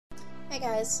Hey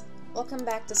guys, welcome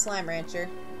back to Slime Rancher,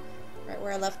 right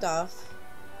where I left off.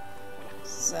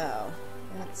 So,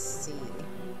 let's see.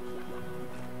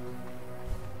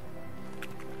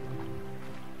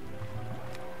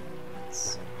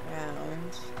 It's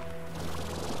around.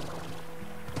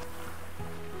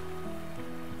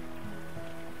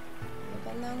 Have I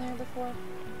been down there before?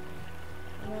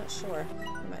 I'm not sure.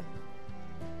 Am I?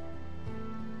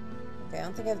 Okay, I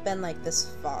don't think I've been like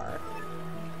this far.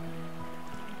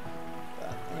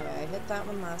 Anyway, I hit that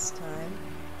one last time.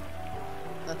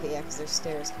 Okay, yeah, because there's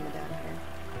stairs coming down here.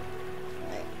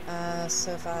 Right,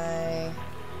 so if I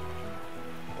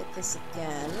hit this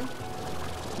again...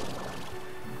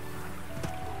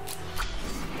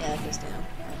 Yeah, that goes down.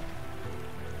 Right.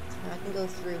 Now I can go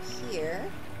through here.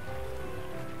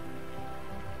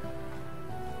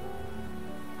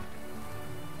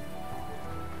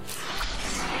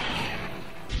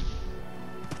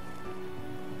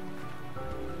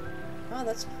 Oh,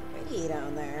 that's pretty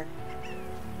down there.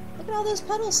 Look at all those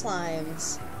puddle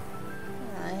slimes.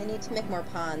 I need to make more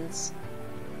ponds.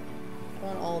 I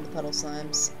want all the puddle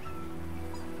slimes.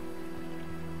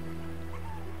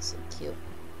 So cute.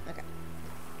 Okay.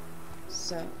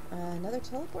 So, another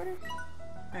teleporter?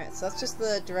 Alright, so that's just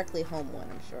the directly home one,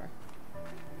 I'm sure.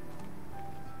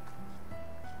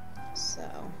 So...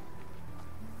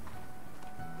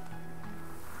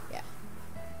 yeah.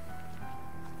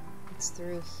 It's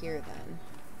through here then.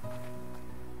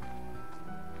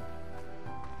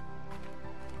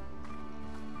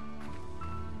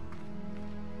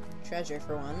 Treasure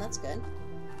for one, that's good.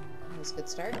 That's a good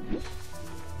start.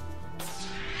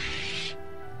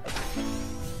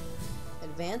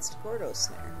 Advanced Gordo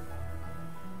Snare.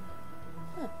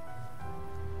 Huh.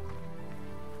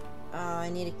 Oh, I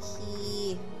need a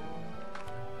key.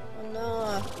 Oh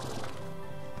no.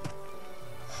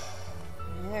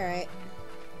 Alright.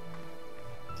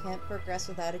 Can't progress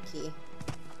without a key.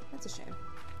 That's a shame.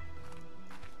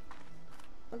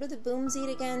 What do the booms eat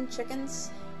again?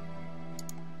 Chickens?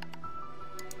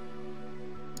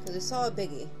 Because we saw a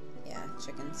biggie. Yeah,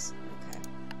 chickens.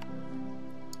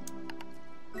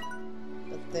 Okay.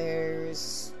 But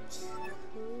there's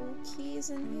 2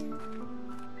 keys in here?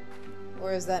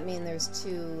 Or does that mean there's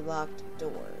 2 locked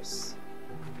doors?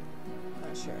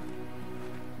 Not sure.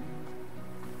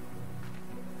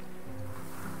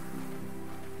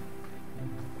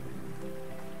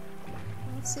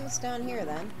 Let's see what's down here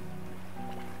then.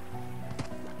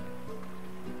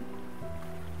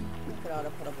 Look at all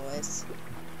the little boys.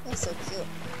 They're so cute.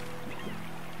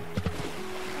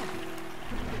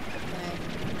 Okay.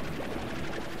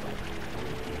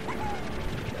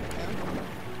 No?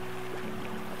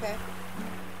 Okay.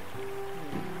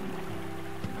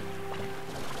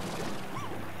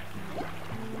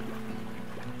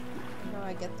 How do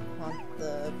I get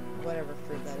the whatever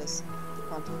fruit that is? The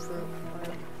quantum fruit?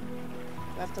 Whatever.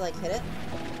 Do I have to, like, hit it?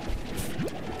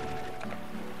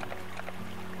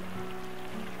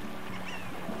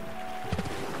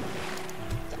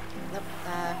 Nope.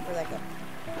 Where'd that go?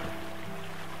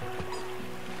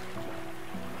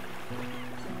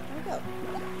 Where'd it go?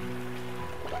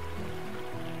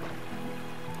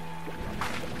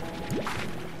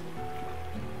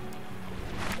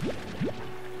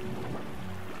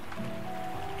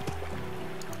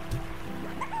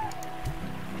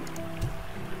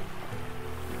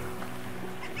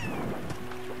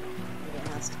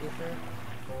 To be fruit.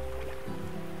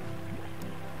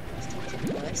 Let's take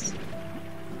the list.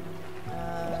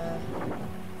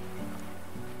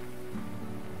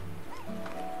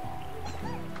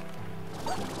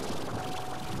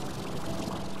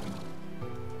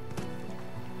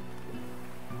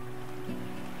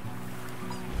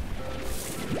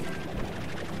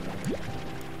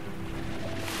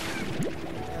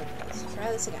 Okay, let's try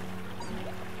this again.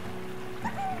 Oh,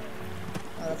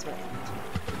 that's what I wanted.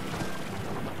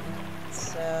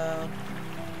 So...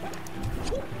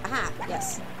 aha!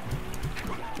 Yes.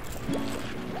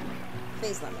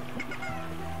 Phase lemon.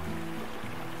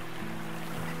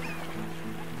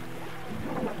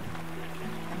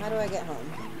 How do I get home?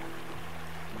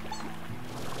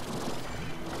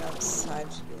 Outside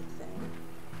should be a thing.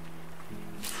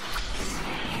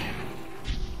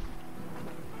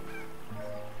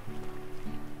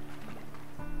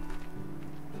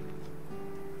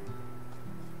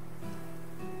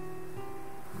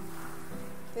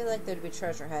 I feel like there'd be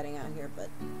treasure hiding out here, but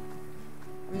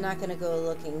I'm not gonna go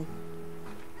looking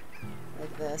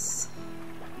like this.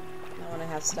 I want to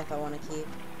have stuff I want to keep.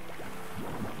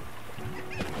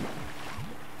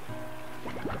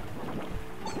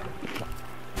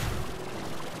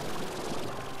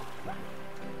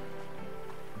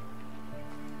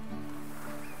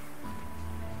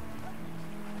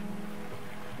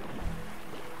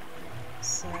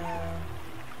 So, all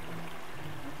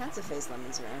kinds of phase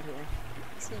lemons around here.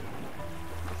 Let's see.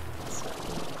 So,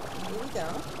 here we go.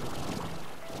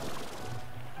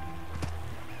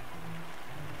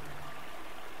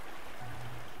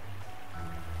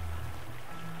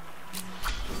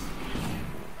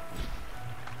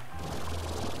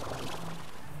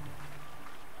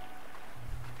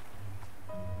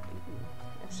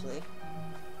 Actually,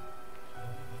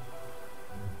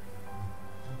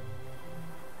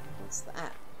 what's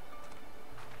that?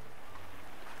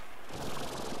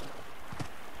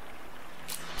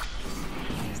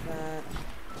 Is that?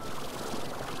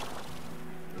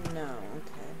 No,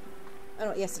 okay. Oh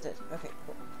no, yes it did. Okay,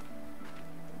 cool.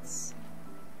 Let's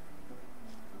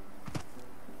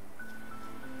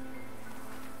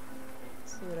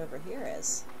see what over here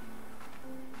is.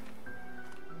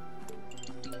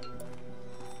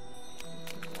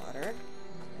 Water.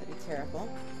 Gotta be careful.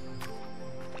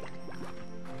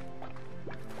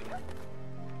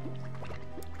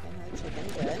 Okay, another chicken,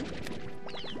 good.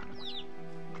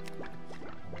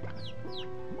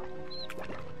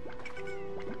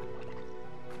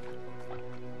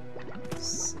 Let's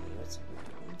see what's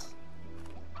around.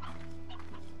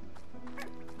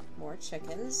 More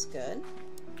chickens, good.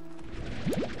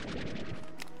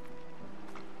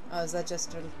 Oh, is that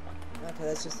just a... Okay,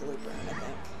 that's just a loop around, I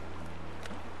think.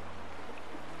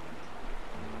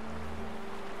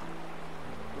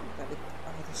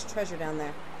 Oh, there's treasure down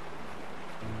there.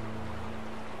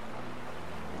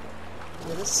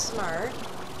 Do this smart.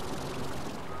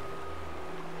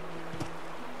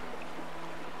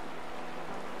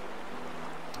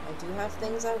 I do have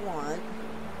things I want.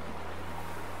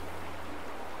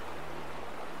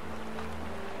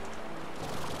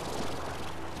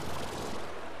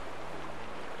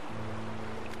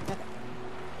 Okay.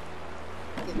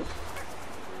 Give me.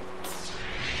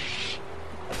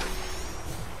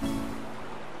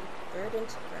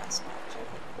 Verdant grass patch. Okay,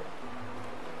 cool.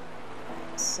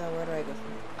 Alright, so where do I go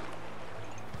from here?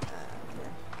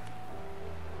 Here.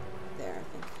 There, I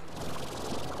think.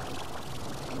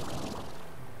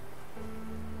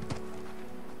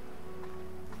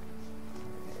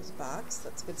 Okay, there's a box.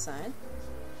 That's a good sign.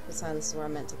 Good sign this is where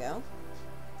I'm meant to go.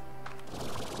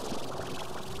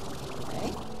 Okay.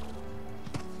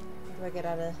 What do I get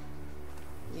out of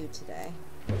you today?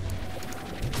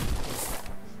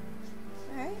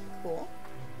 Alright, cool.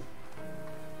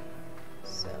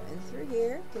 So, in through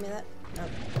here. Give me that. Oh,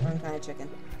 wrong kind of chicken.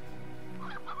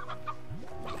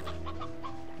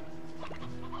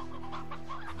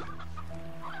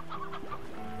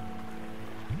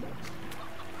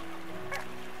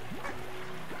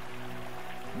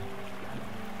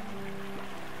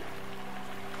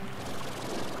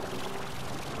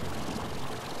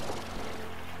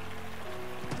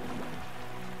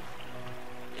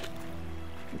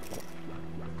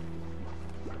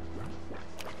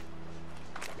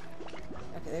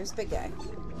 Okay, there's a big guy.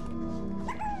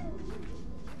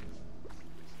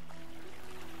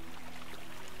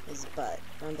 His butt.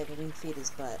 I don't think I can feed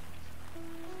his butt.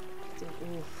 Do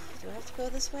I have to go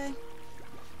this way?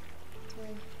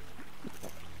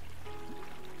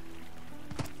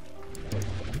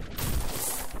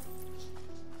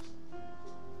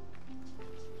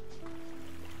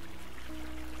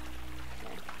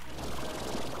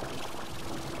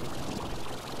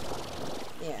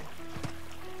 Yeah.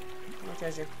 More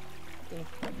treasure. Gimme.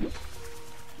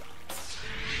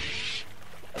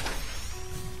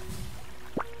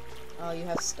 Oh, you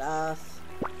have stuff.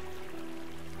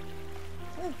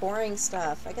 You have boring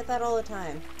stuff. I get that all the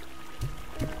time.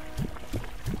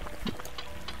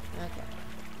 Okay.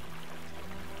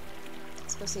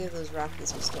 Let's go see if those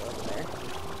Rockies are still over there.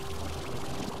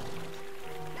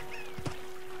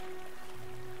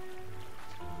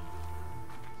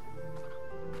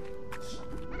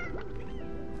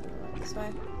 This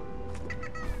way.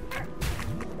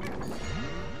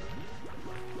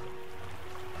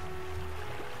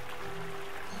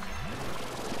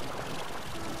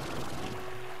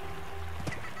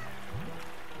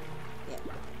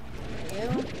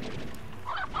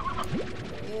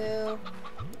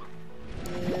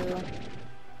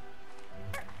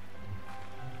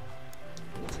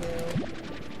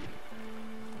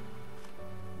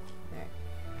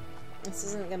 This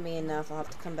isn't gonna be enough. I'll have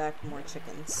to come back for more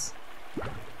chickens.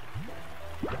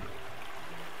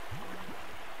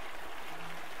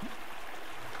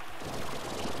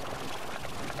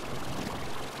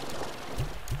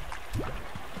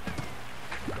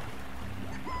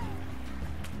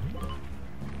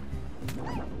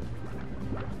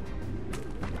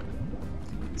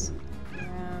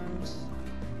 Around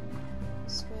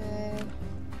this way.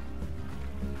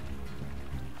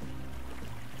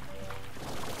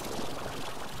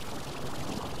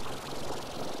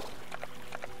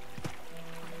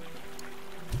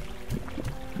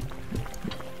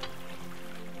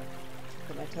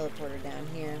 teleporter down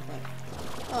here, but...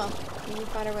 Oh, we can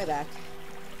find our way back.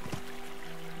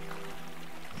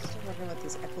 Still wondering what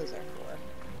these echoes are for.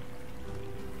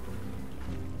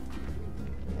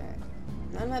 Alright.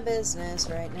 None of my business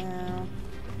right now.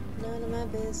 None of my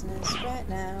business right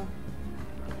now.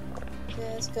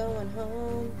 Just going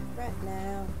home right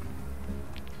now.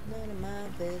 None of my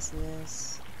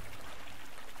business.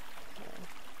 Okay.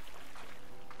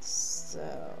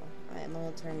 So, I am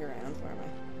all turned around. Where am I?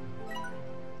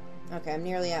 Okay, I'm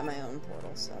nearly at my own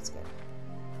portal, so that's good.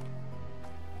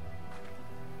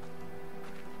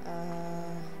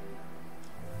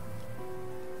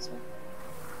 This one?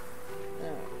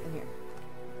 No, in here.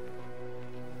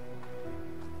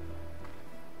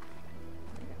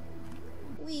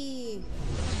 Whee!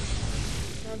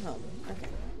 I'm home. Okay.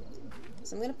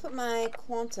 So I'm gonna put my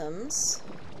quantums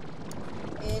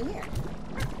in here.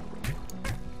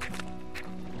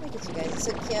 Look at you guys, it's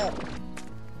so cute.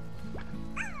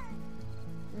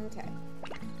 Okay.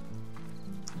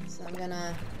 So I'm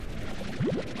gonna,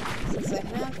 since I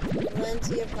have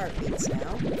plenty of heartbeats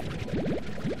now,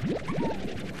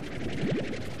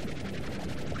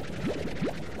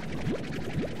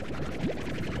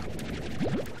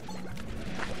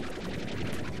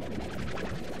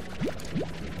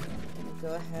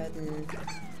 go ahead and take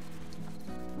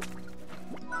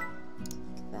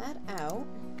that out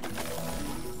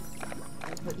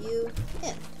and put you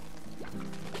in.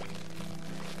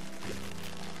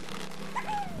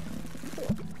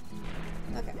 Cool.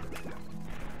 Okay.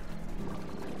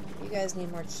 You guys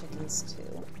need more chickens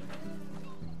too.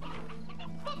 I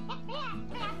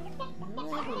don't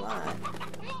really have a lot.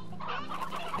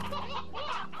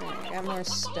 Alright, I got more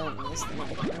stones than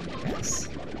I do, I guess.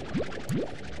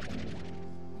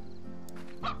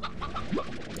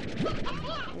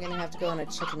 I'm gonna have to go on a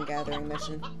chicken gathering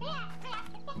mission.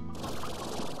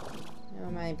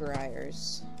 Oh, my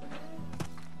briars.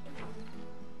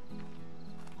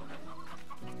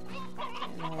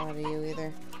 Not a lot of you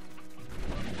either.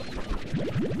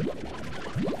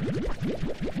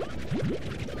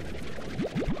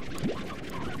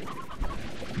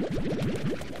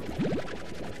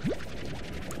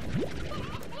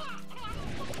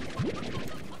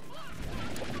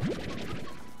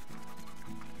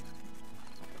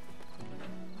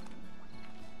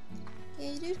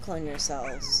 Yeah, you do clone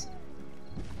yourselves.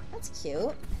 That's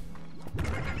cute.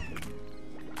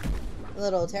 A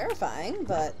little terrifying,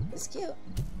 but it's cute.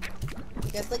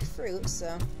 You guys like fruit,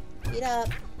 so eat up.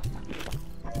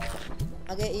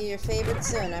 I'll get you your favorite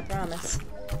soon, I promise.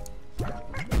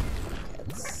 Okay,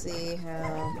 let's see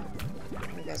how...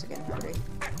 You guys are getting hungry.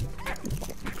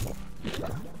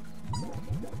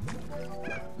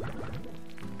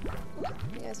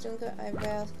 You guys doing good? Everybody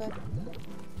else good?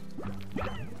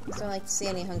 Just don't like to see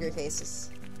any hungry faces.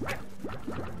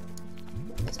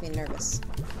 Makes me nervous.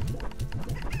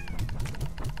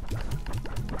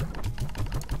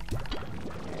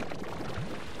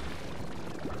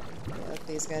 Look,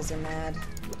 these guys are mad.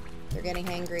 They're getting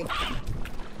hangry.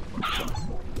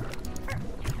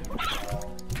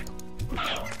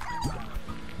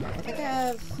 I think I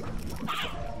have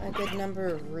a good number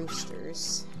of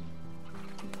roosters,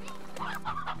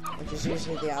 which is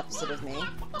usually the opposite of me.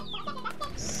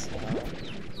 So,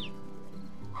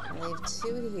 I'll leave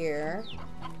 2 here.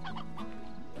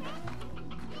 I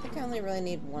think I only really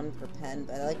need 1 per pen,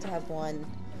 but I like to have 1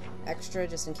 extra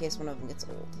just in case one of them gets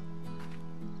old.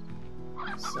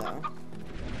 So,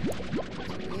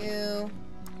 you.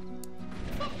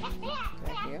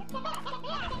 Back here.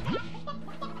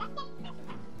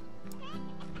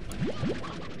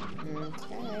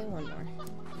 Okay, 1 more.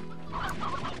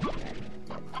 Okay, good.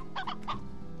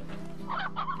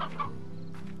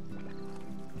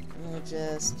 We'll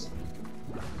just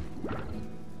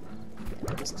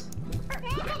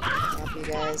pop you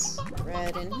guys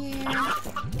right in here.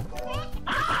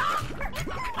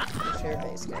 Make sure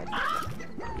everybody's good.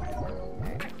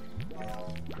 Alright.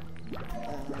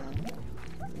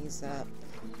 Ease up.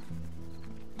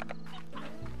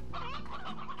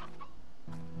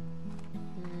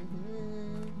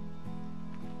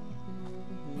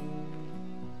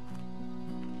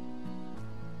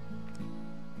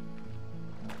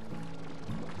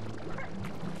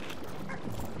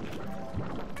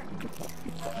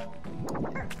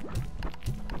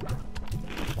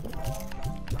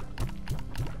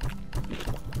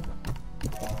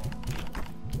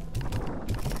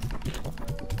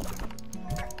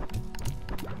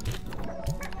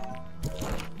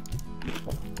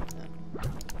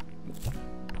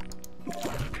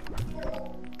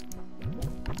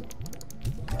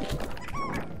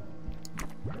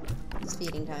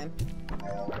 Feeding time.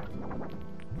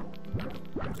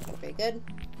 Very good.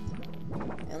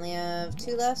 I only have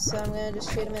 2 left, so I'm gonna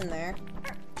just shoot them in there.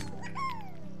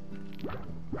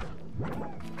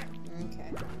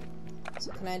 Okay.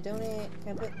 So can I donate...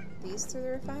 Can I put these through the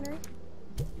refinery?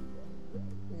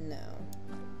 No.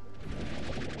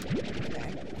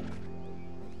 Okay.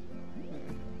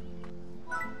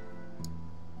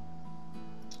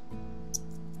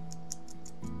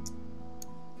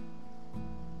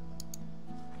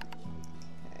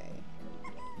 Okay.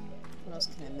 What else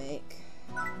can I make?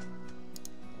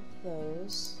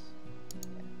 Those.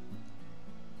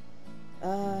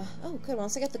 Oh good,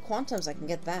 once I get the quantums I can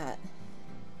get that.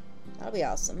 That'll be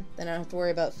awesome. Then I don't have to worry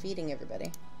about feeding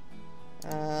everybody.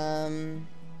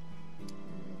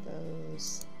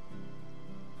 Those.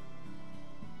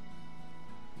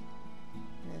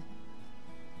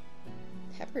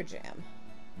 Pepper jam.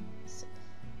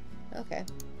 Okay.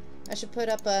 I should put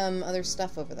up, other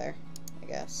stuff over there, I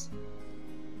guess.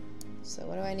 So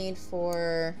what do I need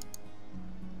for...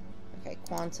 Okay,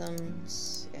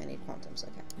 quantums. Yeah, I need quantums,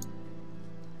 okay.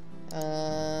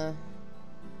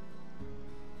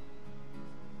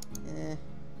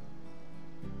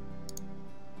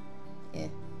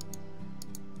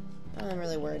 I'm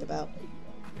really worried about.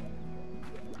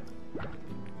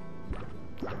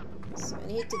 So I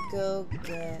need to go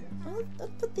get... Well,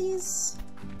 let's put these...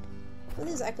 Put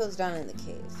these echoes down in the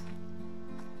cave.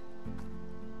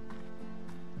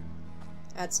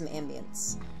 Add some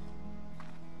ambience.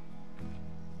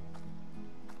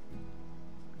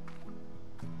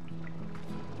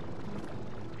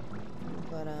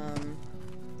 But, over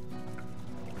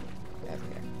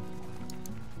here.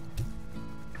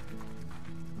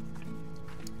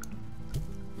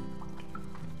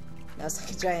 That's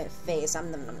like a giant face. No.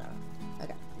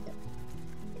 Okay, yep.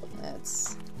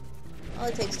 That's all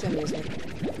it takes to amuse me.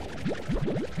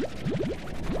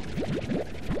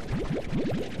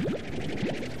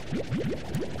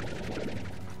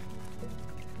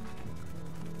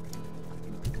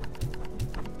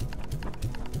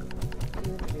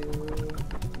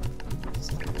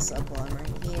 Just put this up while I'm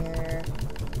right here.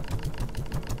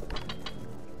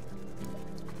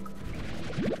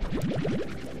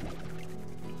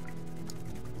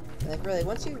 Like, really,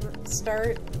 once you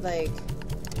start, like,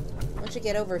 once you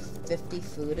get over 50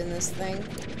 food in this thing,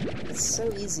 it's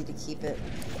so easy to keep it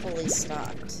fully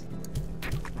stocked.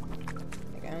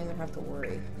 Like, I don't even have to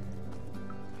worry.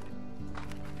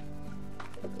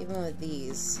 Even with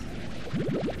these,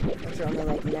 which are only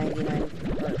like 99,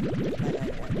 or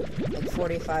like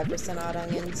 45% odd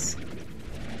onions.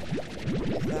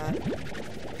 If that.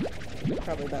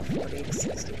 Probably about 40 to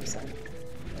 60%.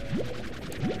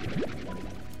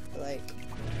 Like,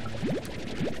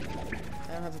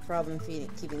 I don't have a problem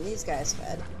keeping these guys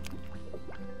fed.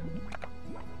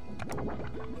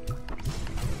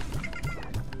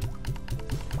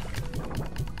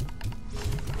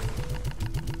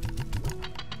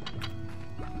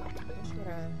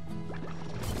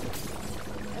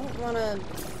 I don't want to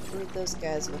breed those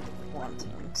guys with the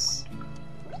quantums.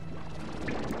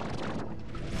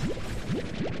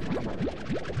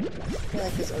 I feel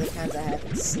like there's other kinds I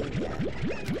haven't seen yet.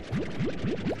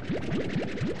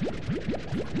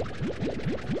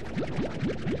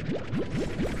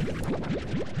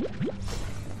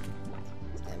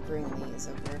 And bring these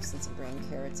over since I'm bringing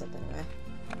carrots up anyway.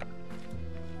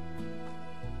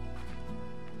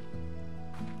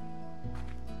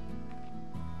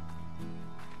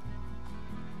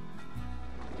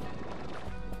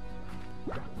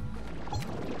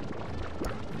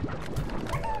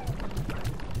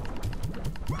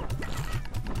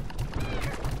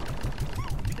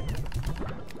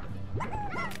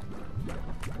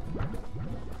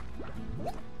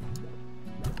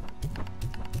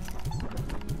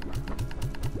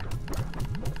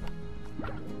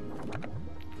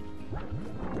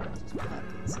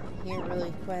 Here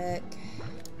really quick.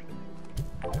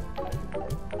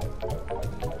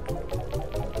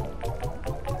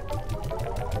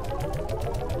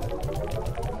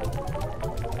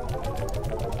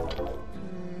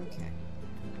 Okay.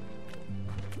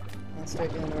 I'll start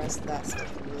doing the rest of that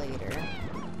stuff later.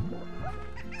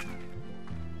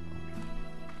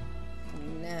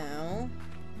 And now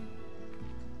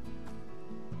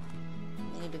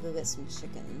I need to go get some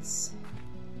chickens.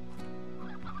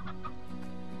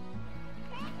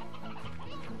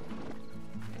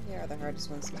 Are the hardest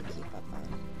ones to keep up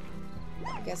on.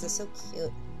 You guys are so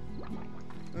cute.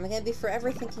 I'm gonna be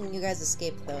forever thinking you guys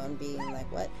escaped though and being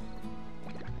like, what?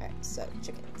 Alright, so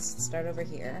chickens. Start over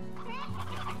here.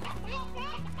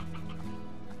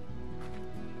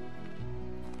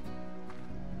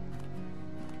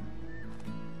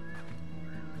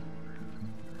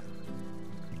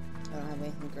 I don't have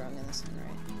anything growing in this one,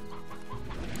 right?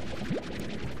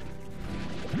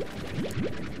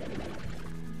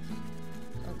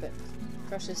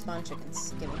 Freshly spawned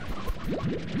chickens. Gimme.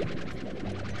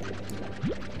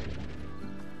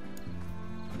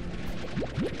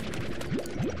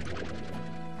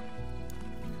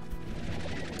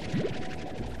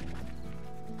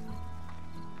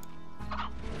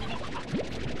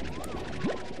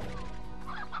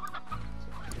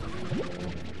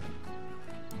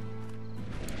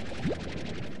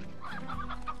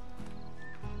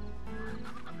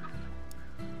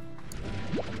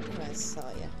 I saw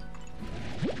ya.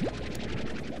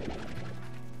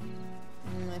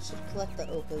 I should collect the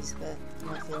opas, but I'm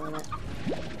not feeling it.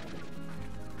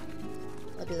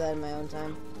 I'll do that in my own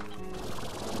time.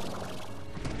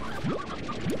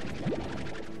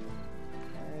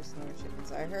 There's more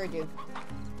chickens. I heard you.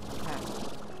 Ah.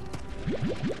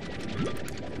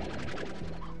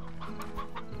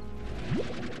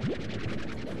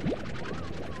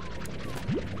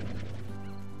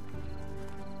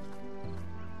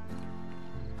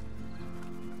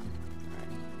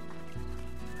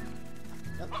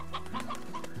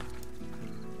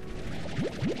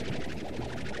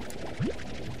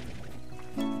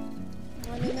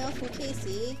 One email from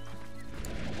Casey.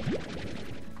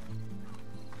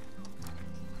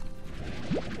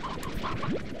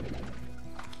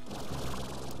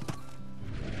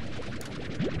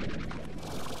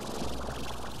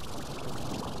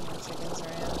 More chickens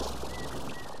around.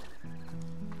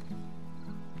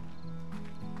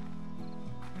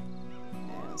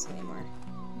 I don't see any more.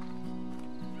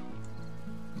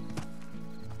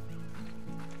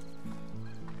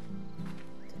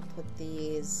 Put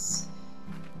these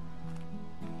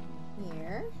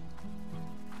here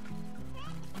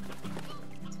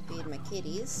to feed my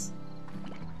kitties.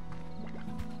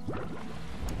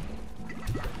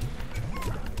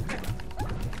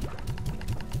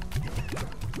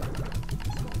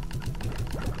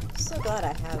 So glad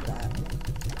I have that.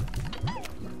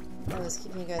 Otherwise,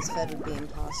 keeping you guys fed would be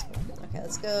impossible. Okay,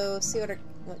 let's go see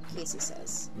what Casey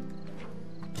says.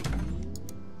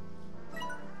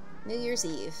 New Year's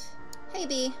Eve. Hey,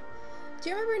 B. Do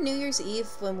you remember New Year's Eve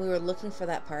when we were looking for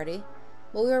that party?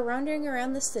 While we were wandering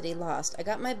around the city lost, I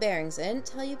got my bearings. I didn't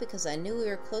tell you because I knew we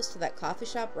were close to that coffee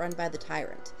shop run by the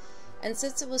tyrant. And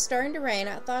since it was starting to rain,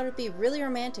 I thought it would be really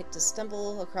romantic to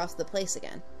stumble across the place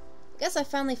again. I guess I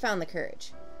finally found the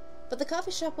courage. But the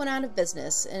coffee shop went out of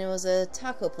business, and it was a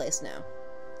taco place now.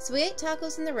 So we ate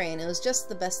tacos in the rain. It was just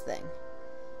the best thing.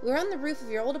 We were on the roof of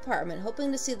your old apartment,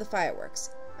 hoping to see the fireworks.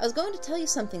 I was going to tell you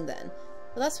something then,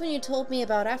 but that's when you told me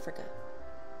about Africa.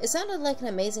 It sounded like an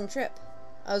amazing trip.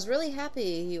 I was really happy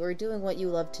you were doing what you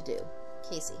love to do.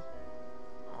 Casey.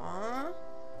 Aww.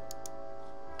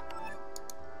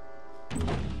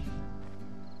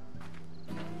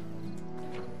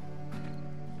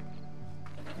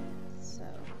 So.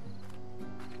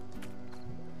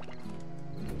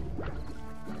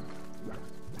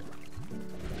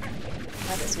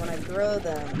 That is when I grow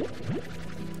them.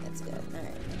 That's good.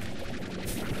 Alright.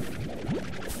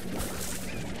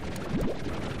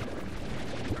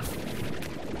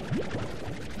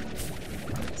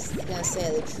 I was gonna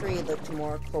say the tree looked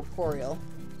more corporeal.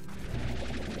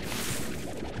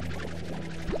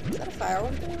 Is that a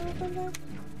firework going off over there?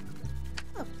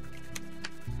 Oh.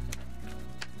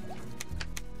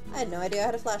 I had no idea I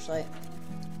had a flashlight.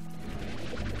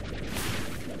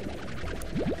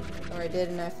 Or I did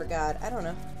and I forgot. I don't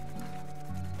know.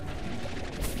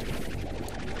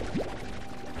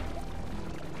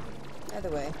 Either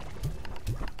way.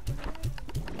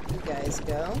 You guys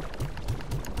go.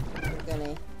 We're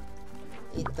gonna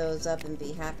eat those up and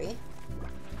be happy.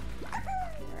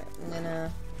 Alright, I'm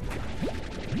gonna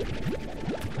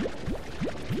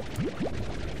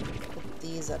put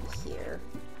these up here.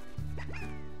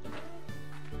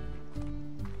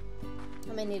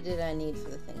 How many did I need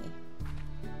for the thingy?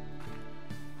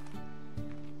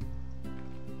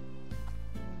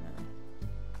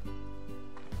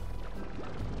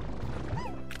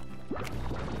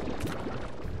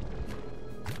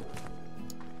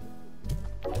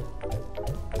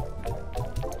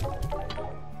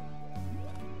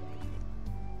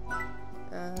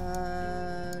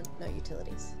 No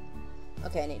utilities.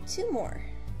 Okay, I need 2 more.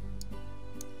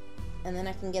 And then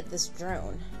I can get this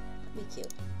drone. That'd be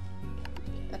cute.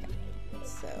 Okay,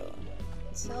 so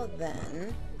until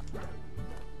then,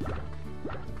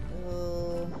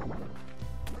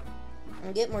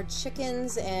 I'll get more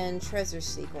chickens and treasure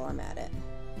seek while I'm at it.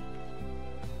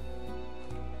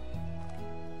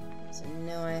 So I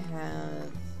know I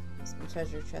have some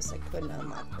treasure chests I couldn't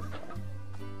unlock before.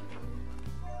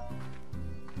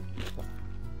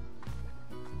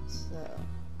 So,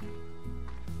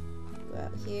 go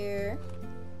out here.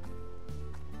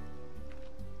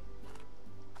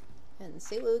 And and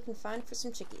see what we can find for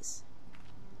some chickies.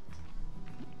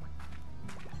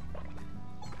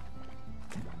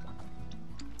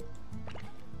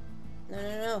 No,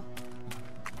 no, no.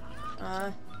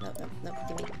 No, no, no,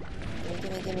 gimme.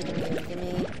 Gimme, gimme, gimme, gimme,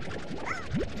 gimme.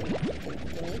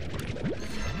 Gimme.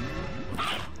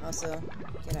 Also,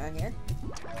 get out of here.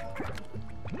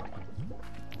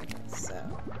 Okay, so.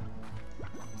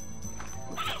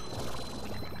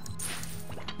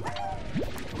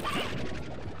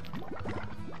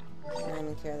 I don't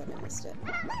even care that I missed it.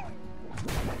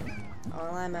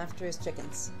 All I'm after is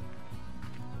chickens.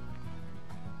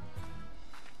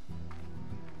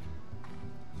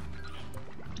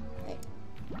 Hey.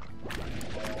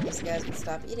 These guys would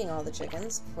stop eating all the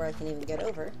chickens before I can even get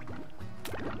over.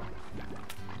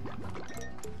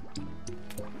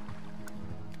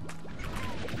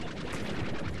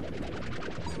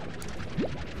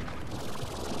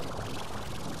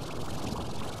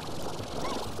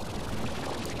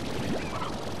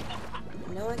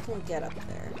 I can get up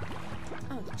there.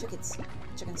 Oh, chickens.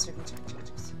 Chickens, chickens, chickens,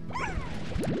 chickens.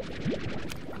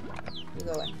 You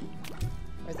go away.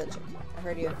 Where's that chick? I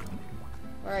heard you.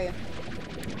 Where are you?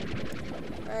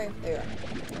 Where are you? There you are.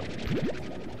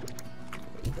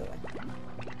 You go away.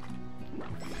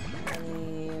 I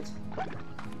need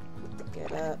to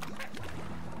get up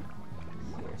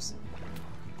here somewhere.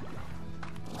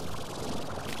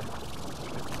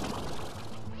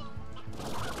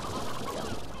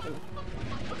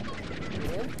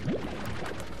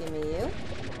 Give me you.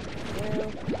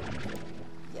 You.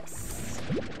 Yes.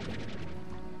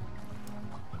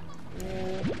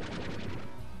 You.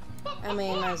 I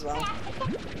mean, might as well.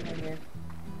 Right here.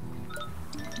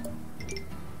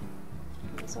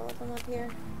 Is all of them up here?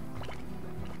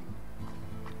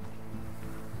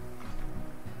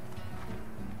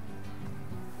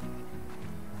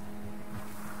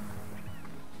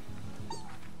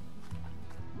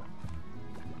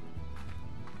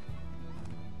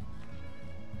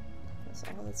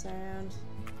 All that's around.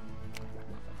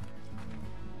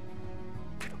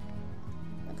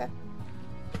 Okay.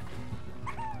 I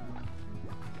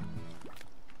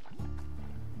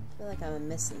feel like I'm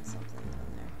missing something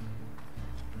down there.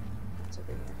 It's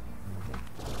over here. Okay.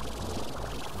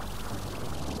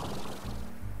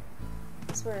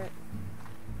 That's where it...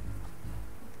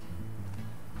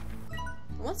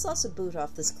 Let's also boot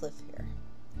off this cliff here.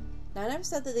 Now, I never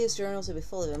said that these journals would be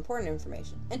full of important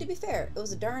information. And to be fair, it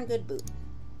was a darn good boot.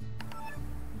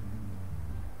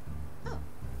 Oh.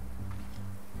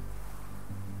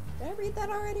 Did I read that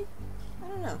already? I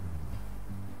don't know.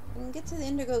 I can get to the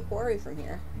Indigo Quarry from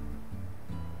here.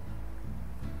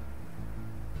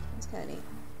 That's kind of neat.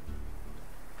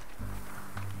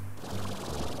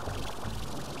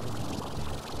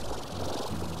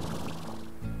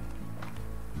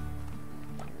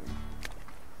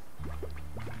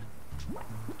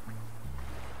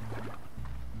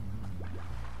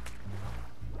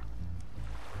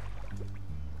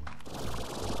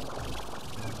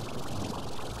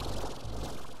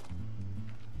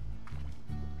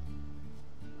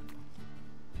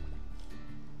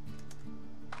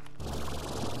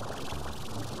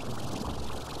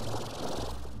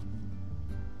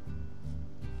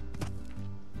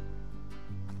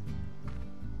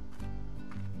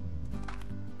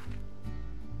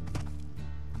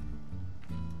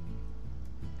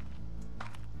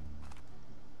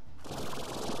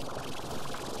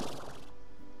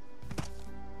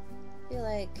 I feel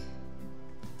like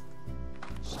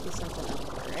should be something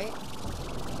up here, right?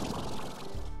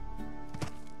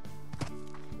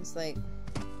 It's like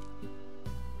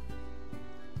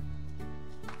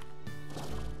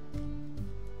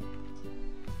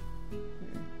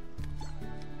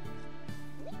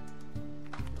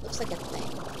looks like a thing.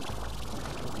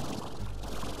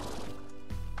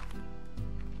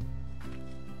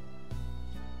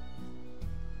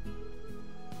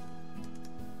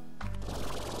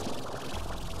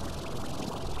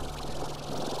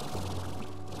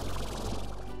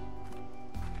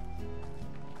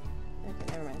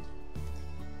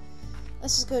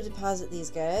 Let's just go deposit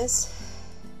these guys.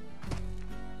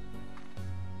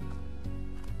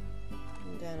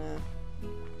 I'm gonna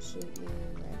shoot you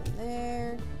right in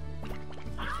there.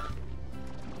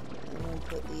 And then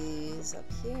put these up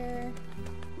here.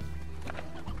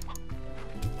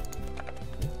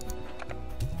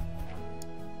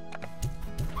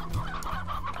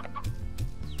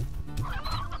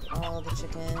 All the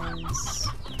chickens.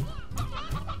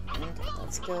 Okay,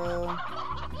 let's go.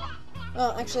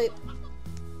 Well, actually,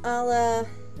 I'll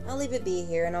leave it be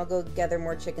here, and I'll go gather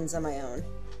more chickens on my own.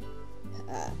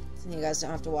 So you guys don't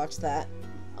have to watch that.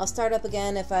 I'll start up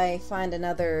again if I find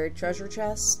another treasure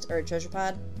chest, or treasure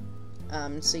pod.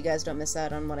 so you guys don't miss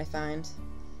out on what I find.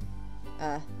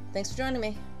 Thanks for joining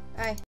me. Bye.